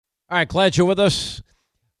All right, glad you're with us.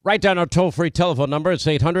 Write down our toll-free telephone number. It's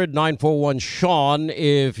 800-941-SEAN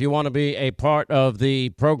if you want to be a part of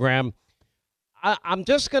the program. I'm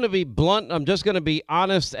just going to be blunt. I'm just going to be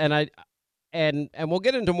honest, and we'll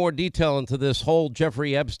get into more detail into this whole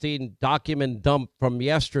Jeffrey Epstein document dump from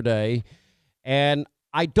yesterday. And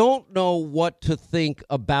I don't know what to think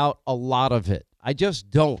about a lot of it. I just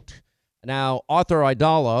don't. Now, Arthur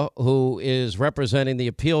Aidala, who is representing the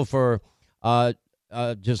appeal for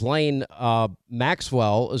Ghislaine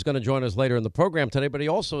Maxwell, is going to join us later in the program today, but he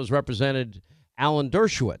also has represented Alan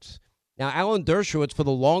Dershowitz. Now, Alan Dershowitz, for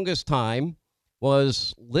the longest time,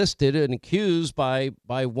 was listed and accused by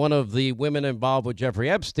one of the women involved with Jeffrey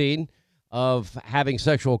Epstein of having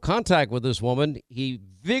sexual contact with this woman. He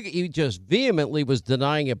just vehemently was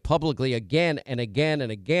denying it publicly again and again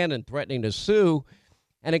and again and threatening to sue.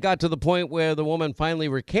 And it got to the point where the woman finally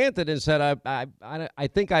recanted and said, I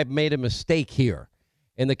think I've made a mistake here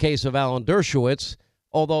in the case of Alan Dershowitz,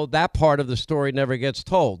 although that part of the story never gets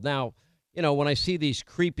told. Now, you know, when I see these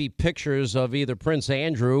creepy pictures of either Prince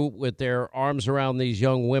Andrew with their arms around these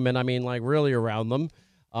young women, I mean, like really around them,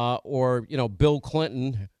 or, you know, Bill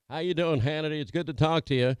Clinton, how you doing, Hannity? It's good to talk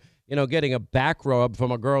to you. You know, getting a back rub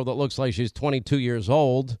from a girl that looks like she's 22 years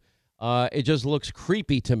old. It just looks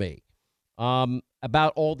creepy to me.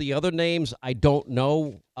 About all the other names, I don't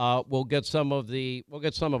know. We'll get some of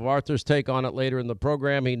Arthur's take on it later in the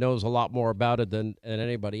program. He knows a lot more about it than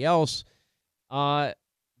anybody else. But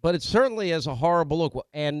it certainly has a horrible look.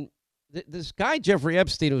 And this guy, Jeffrey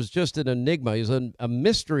Epstein, was just an enigma. He's a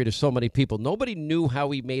mystery to so many people. Nobody knew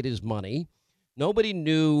how he made his money. Nobody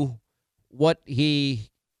knew a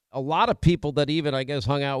lot of people that even, I guess,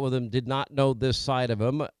 hung out with him did not know this side of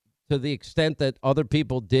him to the extent that other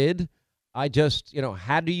people did. I just,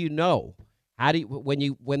 how do you know?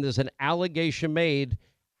 When there's an allegation made,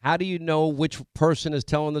 how do you know which person is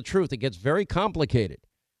telling the truth? It gets very complicated.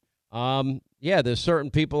 There's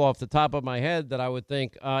certain people off the top of my head that I would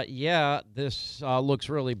think, this looks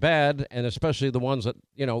really bad, and especially the ones that,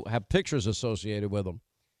 have pictures associated with them.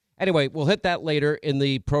 Anyway, we'll hit that later in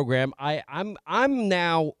the program. I'm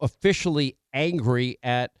now officially angry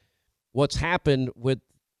at what's happened with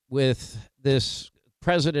this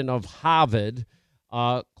president of Harvard,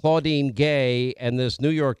 Claudine Gay, and this New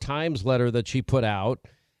York Times letter that she put out,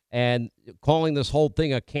 and calling this whole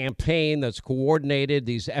thing a campaign that's coordinated,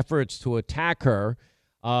 these efforts to attack her.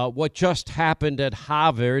 What just happened at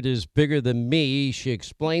Harvard is bigger than me. She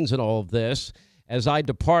explains in all of this. As I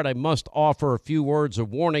depart, I must offer a few words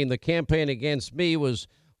of warning. The campaign against me was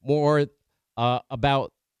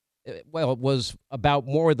about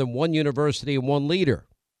more than one university and one leader.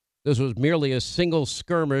 This was merely a single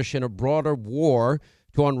skirmish in a broader war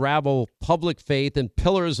to unravel public faith and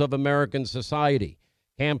pillars of American society.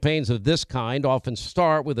 Campaigns of this kind often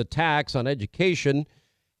start with attacks on education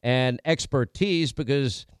and expertise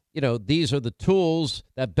because, these are the tools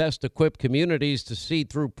that best equip communities to see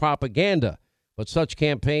through propaganda. But such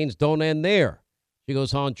campaigns don't end there. She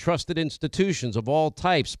goes on, trusted institutions of all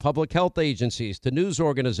types, public health agencies to news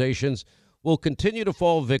organizations, will continue to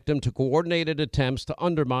fall victim to coordinated attempts to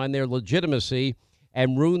undermine their legitimacy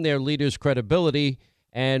and ruin their leaders' credibility.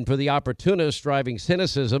 And for the opportunists driving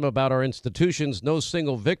cynicism about our institutions, no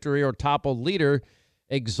single victory or toppled leader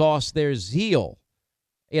exhausts their zeal.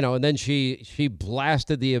 And then she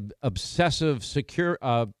blasted the obsessive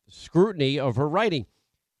scrutiny of her writing.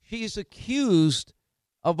 She's accused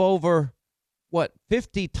of over,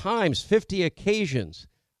 50 occasions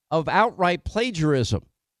of outright plagiarism,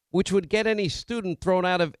 which would get any student thrown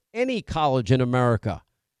out of any college in America.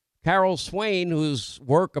 Carol Swain, whose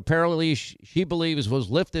work apparently she believes was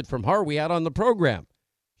lifted from her, we had on the program.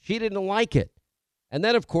 She didn't like it. And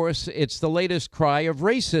then, of course, it's the latest cry of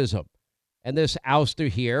racism. And this ouster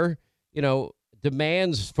here,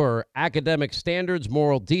 demands for academic standards,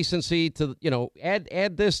 moral decency, to,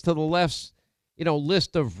 add this to the left's,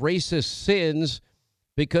 list of racist sins,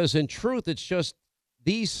 because in truth, it's just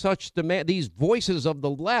these voices of the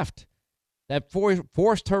left that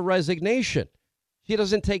forced her resignation. She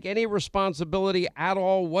doesn't take any responsibility at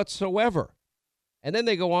all whatsoever. And then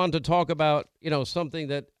they go on to talk about, something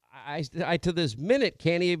that I to this minute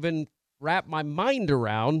can't even wrap my mind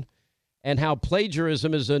around, and how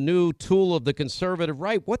plagiarism is a new tool of the conservative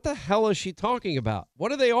right. What the hell is she talking about?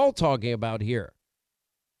 What are they all talking about here?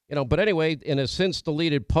 But anyway, in a since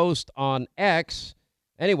deleted post on X,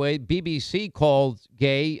 BBC called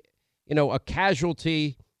Gay, a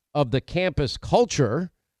casualty of the campus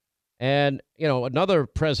culture. And, another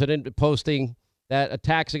president posting that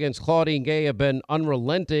attacks against Claudine Gay have been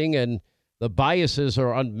unrelenting and the biases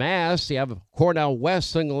are unmasked. You have Cornel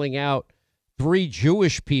West singling out 3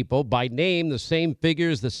 Jewish people by name, the same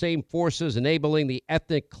figures, the same forces enabling the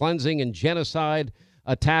ethnic cleansing and genocide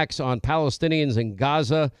attacks on Palestinians in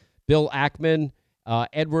Gaza. Bill Ackman,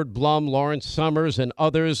 Edward Blum, Lawrence Summers, and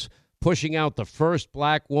others pushing out the first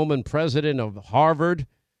black woman president of Harvard,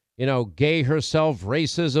 gay herself,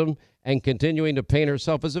 racism, and continuing to paint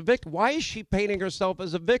herself as a victim. Why is she painting herself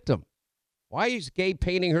as a victim? Why is Gay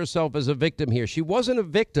painting herself as a victim here? She wasn't a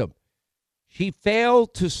victim. She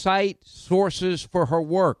failed to cite sources for her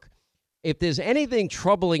work. If there's anything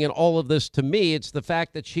troubling in all of this to me, it's the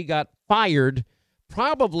fact that she got fired,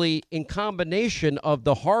 probably in combination of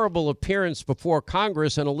the horrible appearance before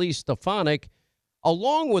Congress and Elise Stefanik,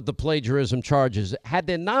 along with the plagiarism charges. Had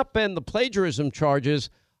there not been the plagiarism charges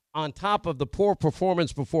on top of the poor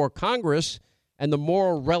performance before Congress and the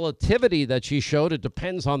moral relativity that she showed, it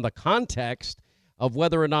depends on the context of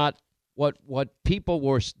whether or not what people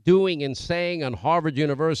were doing and saying on Harvard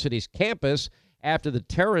University's campus after the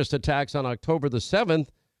terrorist attacks on October the 7th.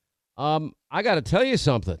 I got to tell you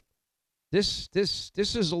something. This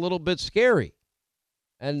is a little bit scary.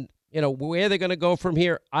 And, where they're going to go from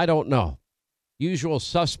here, I don't know. Usual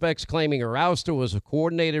suspects claiming her ouster was a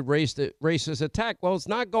coordinated racist attack. Well, it's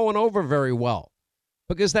not going over very well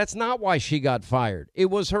because that's not why she got fired.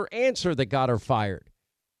 It was her answer that got her fired.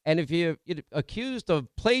 And if you're accused of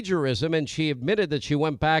plagiarism and she admitted that she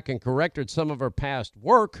went back and corrected some of her past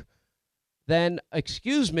work, then,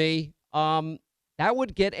 excuse me, that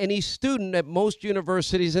would get any student at most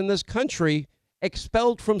universities in this country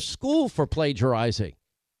expelled from school for plagiarizing.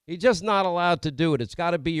 You're just not allowed to do it. It's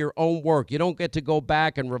got to be your own work. You don't get to go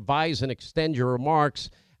back and revise and extend your remarks,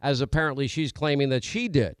 as apparently she's claiming that she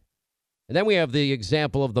did. And then we have the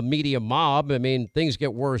example of the media mob. I mean, things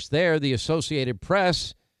get worse there. The Associated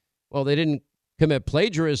Press, well, they didn't commit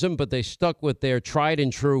plagiarism, but they stuck with their tried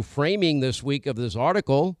and true framing this week of this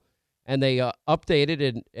article, and they updated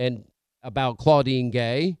it and about Claudine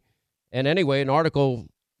Gay. And anyway, an article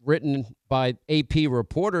written by AP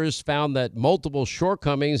reporters found that multiple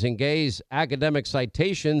shortcomings in Gay's academic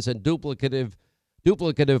citations and duplicative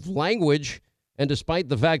language. And despite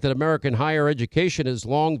the fact that American higher education has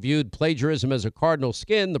long viewed plagiarism as a cardinal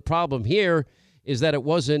sin, the problem here is that it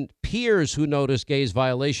wasn't peers who noticed Gay's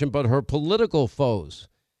violation, but her political foes.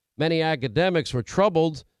 Many academics were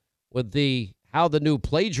troubled with how the new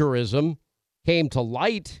plagiarism came to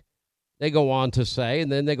light, they go on to say,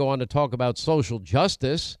 and then they go on to talk about social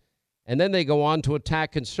justice, and then they go on to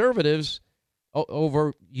attack conservatives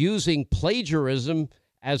over using plagiarism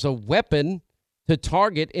as a weapon to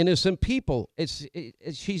target innocent people.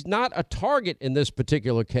 She's not a target in this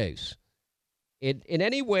particular case. In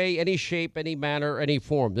any way, any shape, any manner, any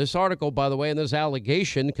form. This article, by the way, and this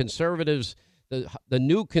allegation, conservatives, the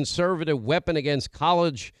new conservative weapon against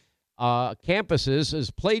college campuses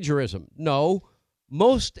is plagiarism. No,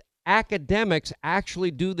 most academics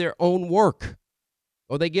actually do their own work,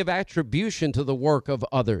 or they give attribution to the work of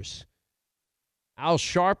others. Al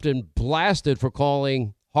Sharpton blasted for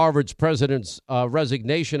calling Harvard's president's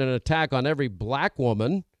resignation an attack on every black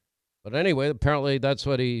woman. But anyway, apparently that's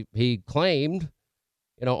what he claimed.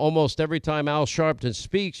 Almost every time Al Sharpton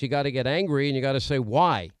speaks, you got to get angry and you got to say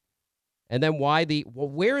why. And then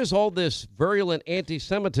where is all this virulent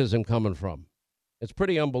anti-Semitism coming from? It's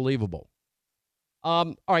pretty unbelievable.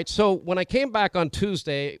 All right, so when I came back on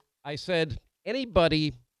Tuesday, I said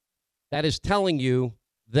anybody that is telling you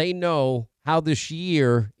they know how this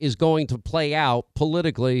year is going to play out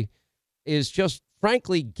politically is just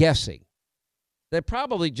frankly guessing. They're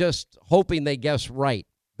probably just hoping they guess right,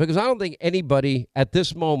 because I don't think anybody at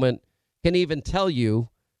this moment can even tell you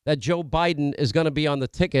that Joe Biden is going to be on the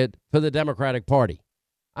ticket for the Democratic Party.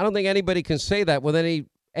 I don't think anybody can say that with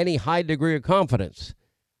any high degree of confidence.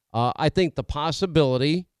 I think the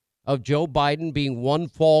possibility of Joe Biden being one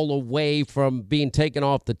fall away from being taken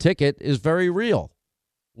off the ticket is very real.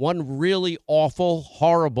 One really awful,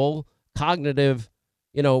 horrible, cognitive,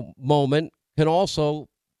 moment can also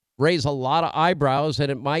raise a lot of eyebrows,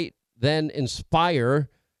 and it might then inspire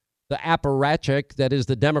the apparatchik that is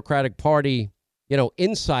the Democratic Party,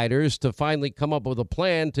 insiders to finally come up with a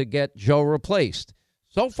plan to get Joe replaced.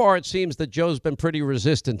 So far, it seems that Joe's been pretty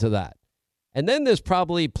resistant to that. And then there's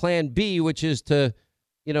probably plan B, which is to,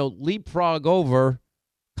 leapfrog over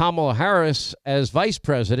Kamala Harris as vice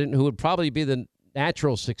president, who would probably be the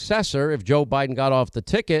natural successor if Joe Biden got off the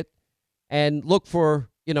ticket, and look for,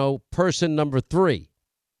 person number 3.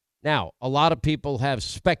 Now, a lot of people have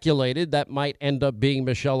speculated that might end up being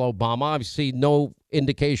Michelle Obama. I see no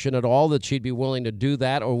indication at all that she'd be willing to do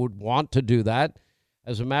that or would want to do that.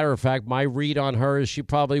 As a matter of fact, my read on her is she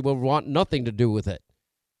probably will want nothing to do with it.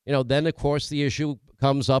 Then, of course, the issue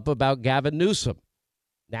comes up about Gavin Newsom.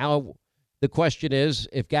 Now, the question is,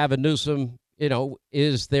 if Gavin Newsom,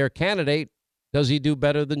 is their candidate, does he do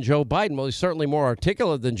better than Joe Biden? Well, he's certainly more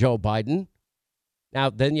articulate than Joe Biden. Now,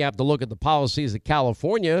 then you have to look at the policies of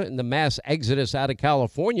California and the mass exodus out of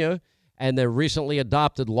California and their recently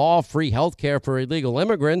adopted law, free health care for illegal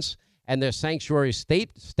immigrants, and their sanctuary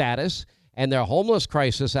state status and their homeless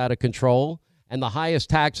crisis out of control and the highest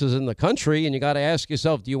taxes in the country. And you got to ask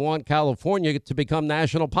yourself, do you want California to become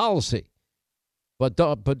national policy? But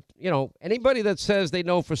anybody that says they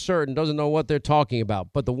know for certain doesn't know what they're talking about.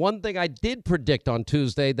 But the one thing I did predict on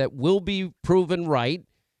Tuesday that will be proven right,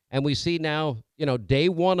 and we see now, day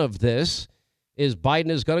one of this, is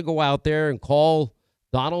Biden is going to go out there and call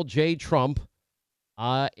Donald J. Trump,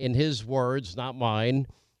 in his words, not mine,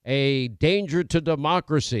 a danger to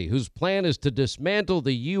democracy, whose plan is to dismantle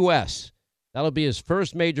the U.S. That'll be his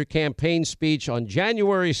first major campaign speech on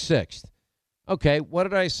January 6th. Okay, what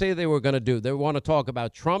did I say they were going to do? They want to talk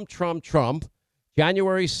about Trump,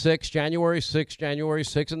 January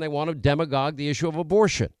 6th, and they want to demagogue the issue of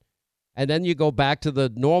abortion. And then you go back to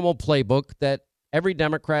the normal playbook that every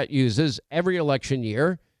Democrat uses every election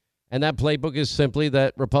year. And that playbook is simply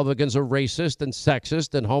that Republicans are racist and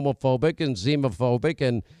sexist and homophobic and xenophobic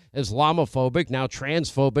and Islamophobic, now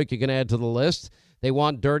transphobic, you can add to the list. They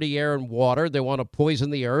want dirty air and water. They want to poison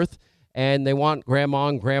the earth. And they want grandma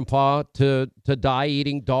and grandpa to die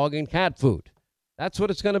eating dog and cat food. That's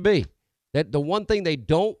what it's going to be. That the one thing they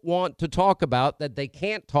don't want to talk about, that they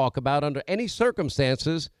can't talk about under any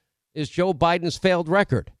circumstances, is Joe Biden's failed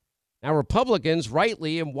record. Now, Republicans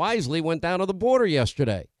rightly and wisely went down to the border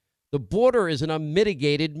yesterday. The border is an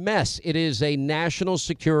unmitigated mess. It is a national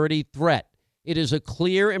security threat. It is a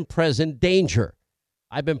clear and present danger.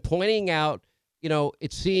 I've been pointing out,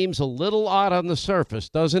 it seems a little odd on the surface,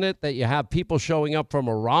 doesn't it, that you have people showing up from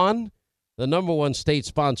Iran, the number one state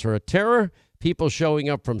sponsor of terror, people showing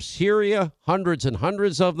up from Syria, hundreds and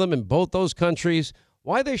hundreds of them in both those countries.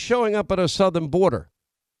 Why are they showing up at our southern border?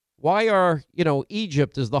 Why are,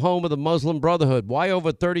 Egypt is the home of the Muslim Brotherhood? Why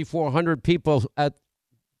over 3,400 people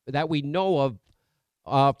that we know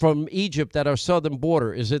of from Egypt at our southern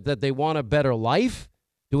border? Is it that they want a better life?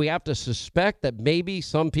 Do we have to suspect that maybe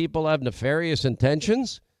some people have nefarious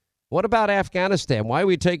intentions? What about Afghanistan? Why are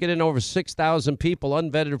we taking in over 6,000 people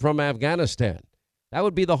unvetted from Afghanistan? That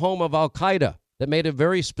would be the home of al-Qaeda that made a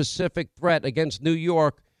very specific threat against New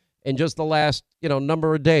York in just the last,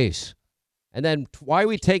 number of days. And then why are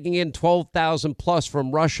we taking in 12,000 plus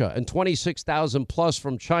from Russia and 26,000 plus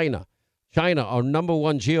from China? China, our number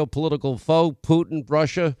one geopolitical foe, Putin,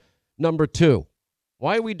 Russia, number two.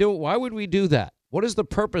 Why would we do that? What is the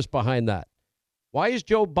purpose behind that? Why is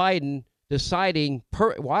Joe Biden deciding,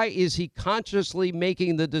 why is he consciously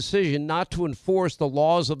making the decision not to enforce the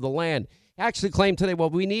laws of the land? He actually claimed today, well,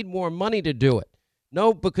 we need more money to do it.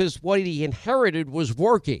 No, because what he inherited was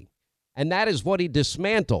working, and that is what he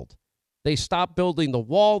dismantled. They stopped building the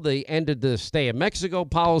wall. They ended the stay in Mexico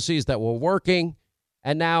policies that were working.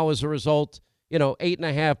 And now, as a result,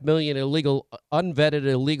 8.5 million unvetted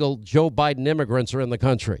illegal Joe Biden immigrants are in the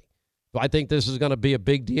country. Do I think this is going to be a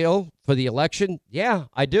big deal for the election? Yeah,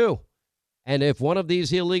 I do. And if one of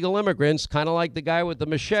these illegal immigrants, kind of like the guy with the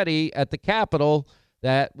machete at the Capitol,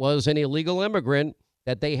 that was an illegal immigrant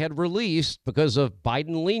that they had released because of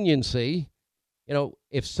Biden leniency,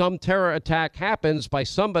 if some terror attack happens by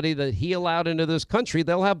somebody that he allowed into this country,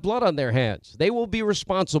 they'll have blood on their hands. They will be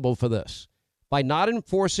responsible for this by not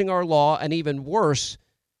enforcing our law, and even worse,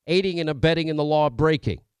 aiding and abetting in the law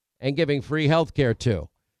breaking and giving free health care to,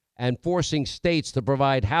 and forcing states to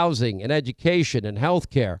provide housing and education and health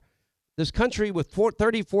care. This country with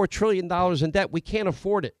 $34 trillion in debt, we can't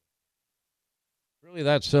afford it. Really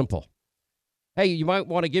that simple. Hey, you might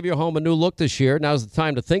want to give your home a new look this year. Now's the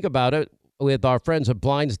time to think about it with our friends at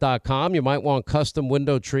Blinds.com. You might want custom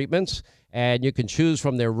window treatments, and you can choose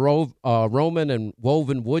from their Roman and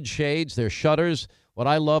woven wood shades, their shutters. What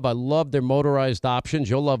I love their motorized options.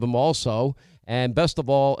 You'll love them also. And best of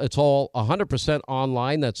all, it's all 100%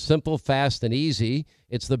 online. That's simple, fast, and easy.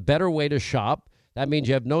 It's the better way to shop. That means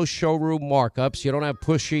you have no showroom markups. You don't have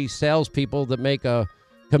pushy salespeople that make a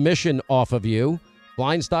commission off of you.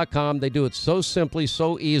 Blinds.com, they do it so simply,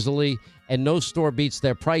 so easily, and no store beats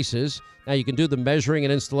their prices. Now, you can do the measuring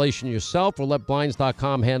and installation yourself, or let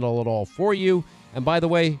Blinds.com handle it all for you. And by the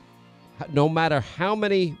way, no matter how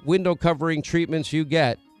many window covering treatments you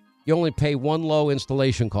get, you only pay one low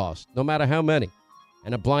installation cost, no matter how many.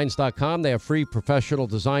 And at Blinds.com, they have free professional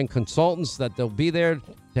design consultants that they'll be there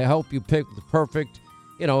to help you pick the perfect,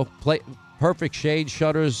 perfect shade,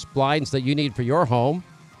 shutters, blinds that you need for your home.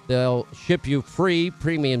 They'll ship you free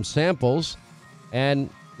premium samples. And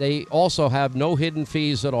they also have no hidden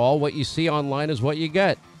fees at all. What you see online is what you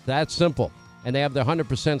get. That's simple. And they have the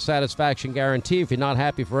 100% satisfaction guarantee. If you're not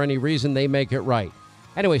happy for any reason, they make it right.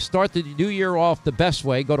 Anyway, start the new year off the best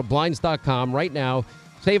way. Go to Blinds.com right now.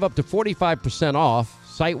 Save up to 45% off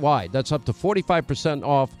site-wide. That's up to 45%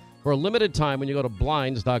 off for a limited time when you go to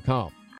Blinds.com.